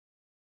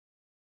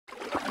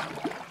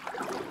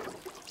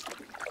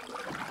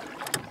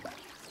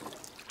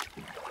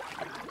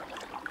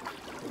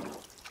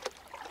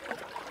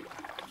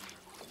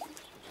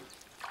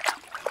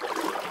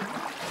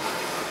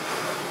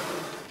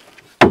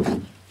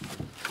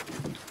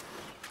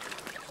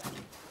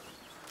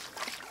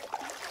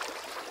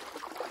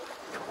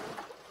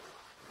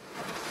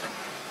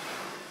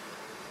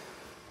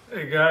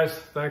guys,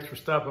 thanks for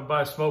stopping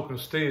by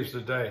SmokinSteve's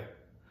today.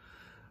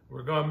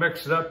 We're going to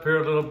mix it up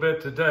here a little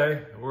bit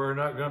today. We're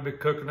not going to be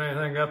cooking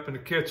anything up in the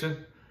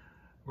kitchen.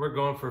 We're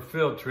going for a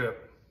field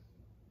trip.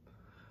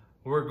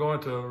 We're going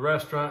to a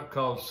restaurant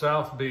called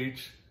South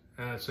Beach,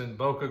 and it's in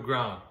Boca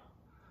Grande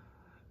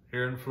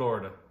here in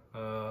Florida.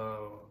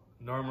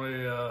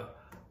 Normally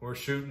we're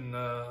shooting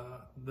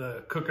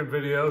the cooking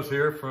videos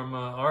here from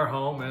our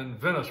home in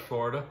Venice,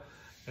 Florida,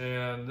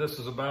 and this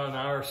is about an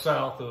hour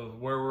south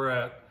of where we're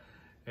at.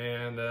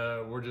 And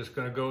we're just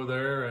going to go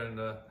there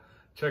and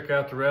check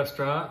out the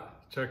restaurant,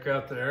 check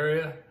out the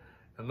area,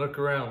 and look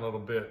around a little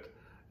bit.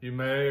 You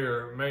may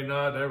or may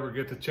not ever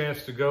get the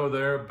chance to go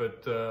there,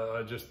 but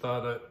I just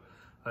thought that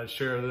I'd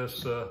share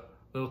this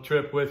little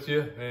trip with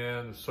you,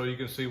 and so you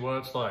can see what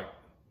it's like.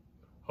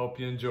 Hope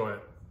you enjoy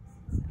it.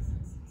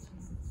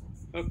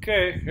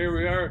 Okay, here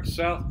we are at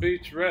South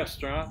Beach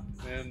Restaurant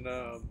in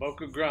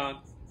Boca Grande.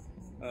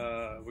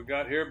 We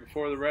got here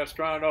before the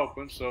restaurant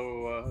opened,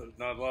 so there's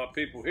not a lot of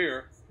people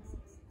here.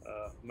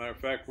 Matter of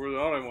fact, we're the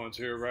only ones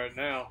here right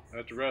now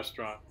at the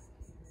restaurant.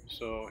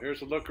 So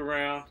here's a look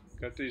around.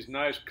 Got these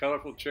nice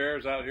colorful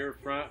chairs out here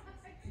front,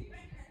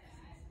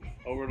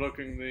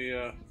 overlooking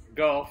the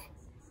Gulf.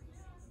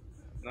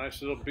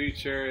 Nice little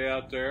beach area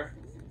out there.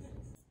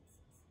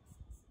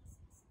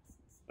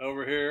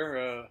 Over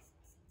here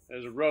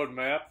is a road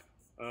map.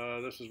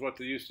 This is what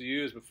they used to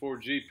use before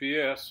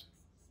GPS.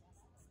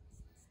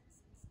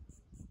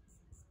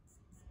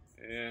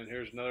 And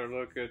here's another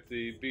look at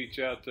the beach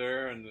out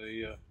there and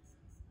the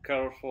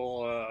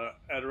colorful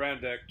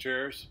Adirondack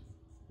chairs.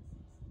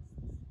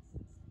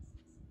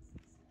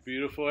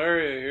 Beautiful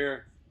area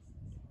here.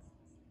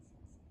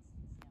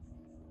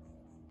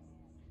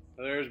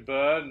 There's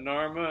Bud,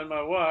 Norma, and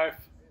my wife.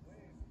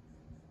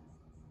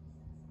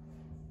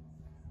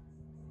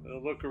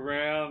 They'll look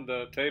around.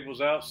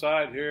 Tables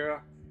outside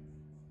here,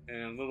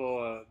 and a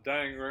little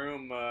dining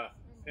room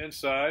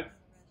inside,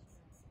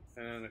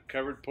 and a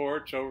covered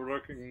porch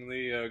overlooking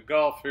the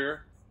Gulf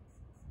here.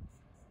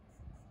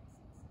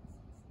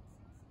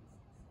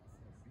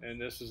 And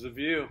this is the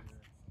view.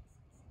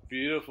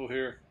 Beautiful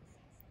here.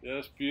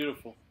 Just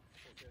beautiful.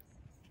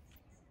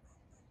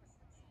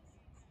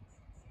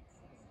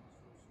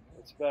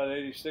 It's about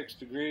 86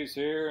 degrees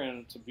here, and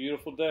it's a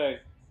beautiful day.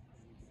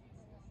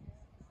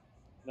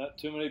 Not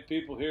too many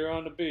people here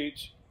on the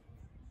beach.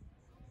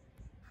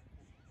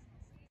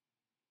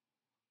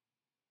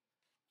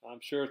 I'm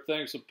sure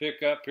things will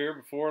pick up here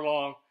before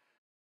long.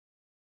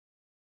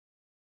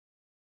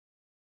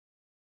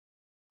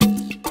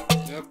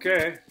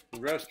 Okay, the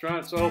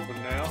restaurant's open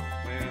now,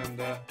 and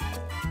a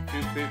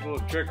few people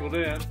have trickled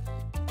in,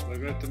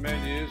 looking at the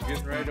menus,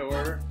 getting ready to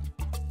order.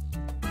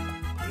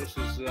 This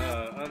is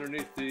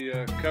underneath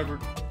the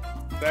covered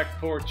back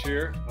porch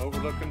here,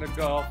 overlooking the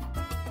Gulf.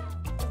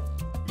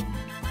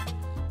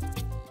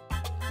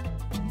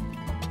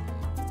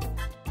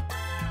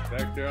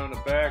 Back there on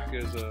the back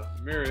is a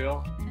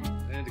mural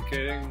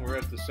indicating we're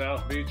at the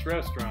South Beach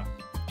Restaurant.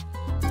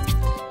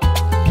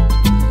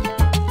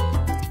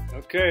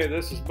 Okay,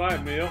 this is my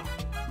meal,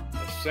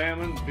 a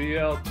salmon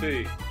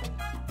BLT.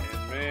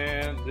 And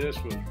man, this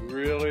was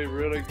really,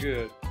 really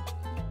good.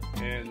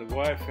 And the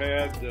wife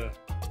had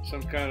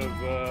some kind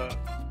of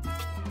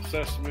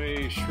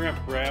sesame shrimp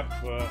wrap.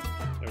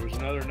 There was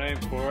another name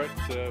for it,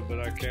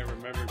 but I can't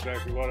remember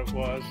exactly what it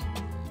was.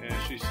 And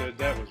she said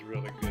that was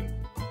really good.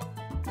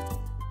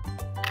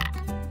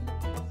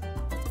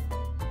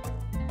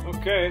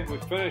 Okay, we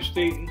finished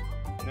eating.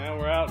 Now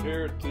we're out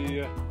here at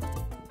the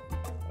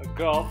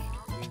Gulf,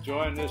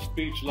 enjoying this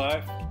beach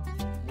life.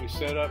 We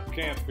set up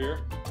camp here,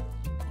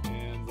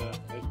 and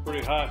it's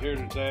pretty hot here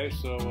today,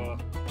 so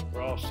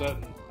we're all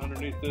sitting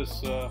underneath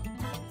this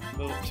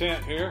little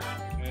tent here,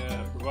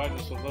 and providing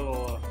us a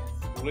little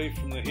relief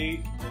from the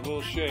heat, a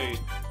little shade.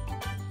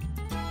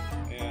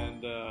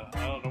 And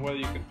I don't know whether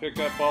you can pick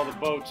up all the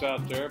boats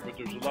out there, but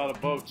there's a lot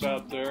of boats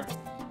out there.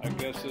 I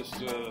guess this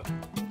is a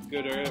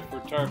good area for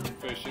tarpon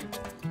fishing.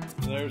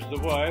 There's the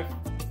wife,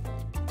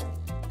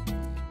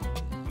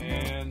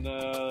 and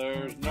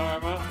there's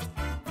Norma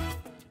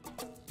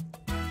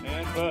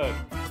and Bud.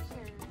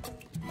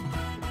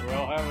 We're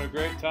all having a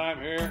great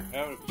time here,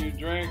 having a few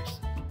drinks,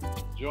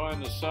 enjoying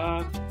the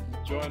sun,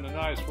 enjoying the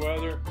nice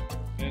weather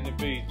and the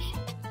beach.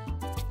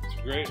 It's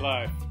a great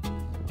life.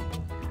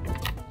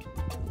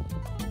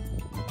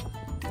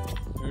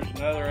 Here's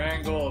another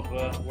angle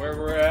of where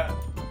we're at.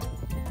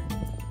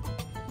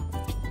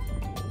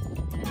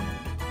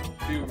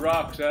 Few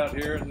rocks out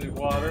here in the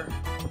water,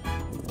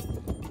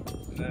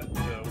 and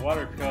that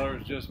watercolor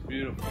is just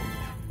beautiful.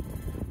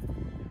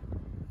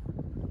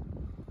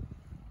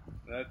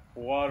 That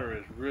water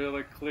is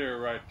really clear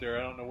right there.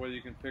 I don't know whether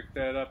you can pick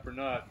that up or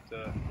not.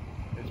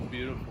 It's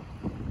beautiful.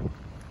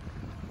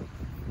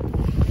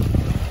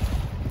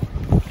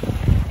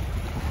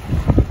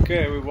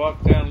 Okay, we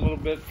walked down a little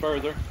bit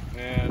further,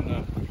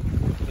 and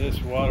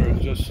this water is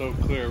just so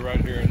clear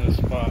right here in this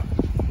spot.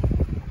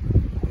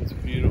 It's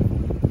beautiful.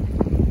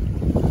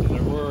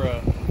 There were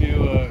a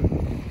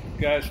few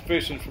guys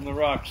fishing from the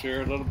rocks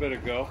here a little bit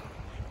ago,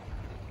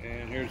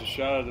 And here's a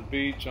shot of the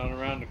beach on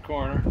around the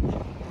corner.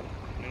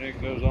 And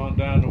it goes on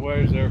down the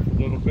ways there for a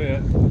little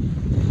bit.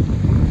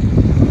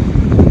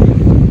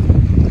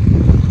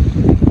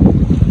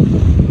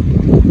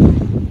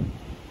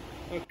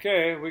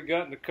 Okay, we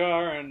got in the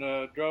car and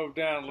drove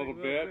down a little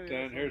bit,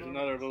 and here's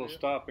another little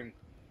stopping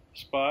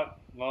spot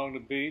along the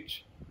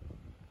beach.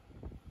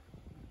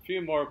 A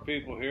few more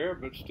people here,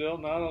 but still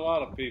not a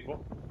lot of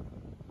people.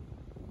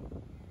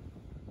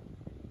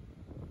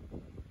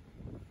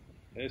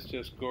 It's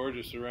just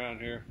gorgeous around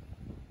here.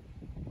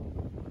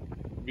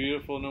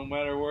 Beautiful no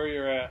matter where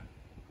you're at.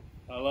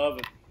 I love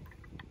it.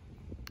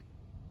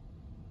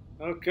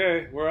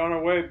 Okay, we're on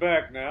our way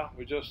back now.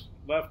 We just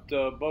left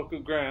Boca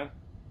Grande.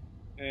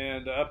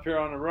 And up here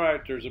on the right,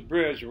 there's a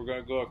bridge we're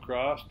going to go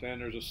across, and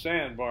there's a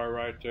sandbar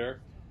right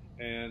there.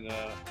 And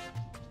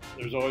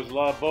there's always a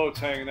lot of boats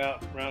hanging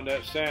out around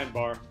that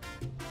sandbar.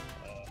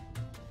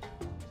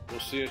 We'll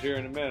see it here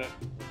in a minute.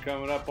 We're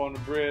coming up on the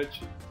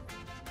bridge.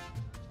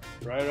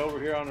 Right over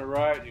here on the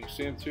right, you can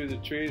see them through the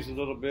trees a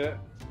little bit.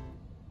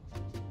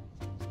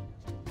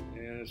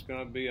 And it's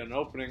going to be an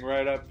opening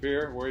right up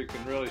here where you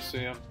can really see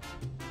them.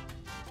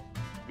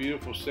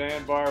 Beautiful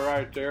sandbar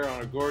right there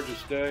on a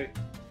gorgeous day.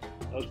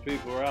 Those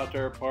people are out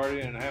there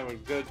partying and having a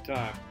good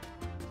time.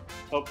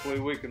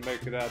 Hopefully we can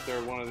make it out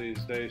there one of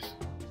these days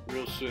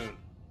real soon.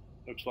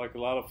 Looks like a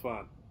lot of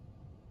fun.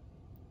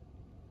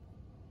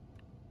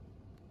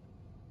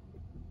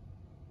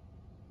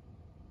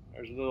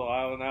 There's a little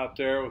island out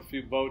there with a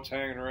few boats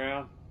hanging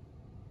around,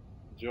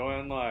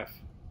 enjoying life.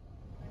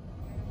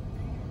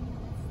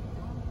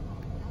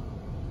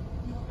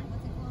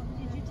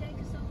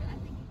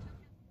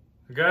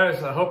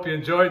 Guys, I hope you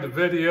enjoyed the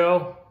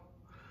video.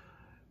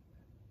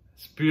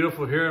 It's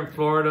beautiful here in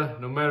Florida,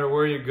 no matter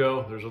where you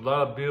go. There's a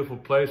lot of beautiful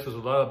places, a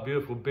lot of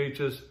beautiful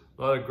beaches,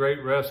 a lot of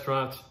great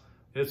restaurants.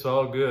 It's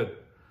all good.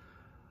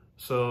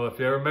 So if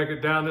you ever make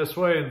it down this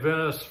way in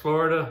Venice,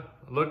 Florida,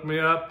 look me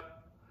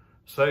up,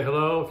 say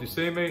hello if you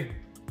see me,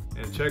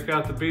 and check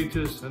out the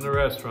beaches and the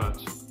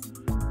restaurants.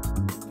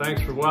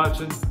 Thanks for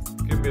watching.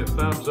 Give me a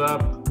thumbs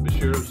up. Be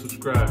sure to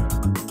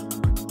subscribe.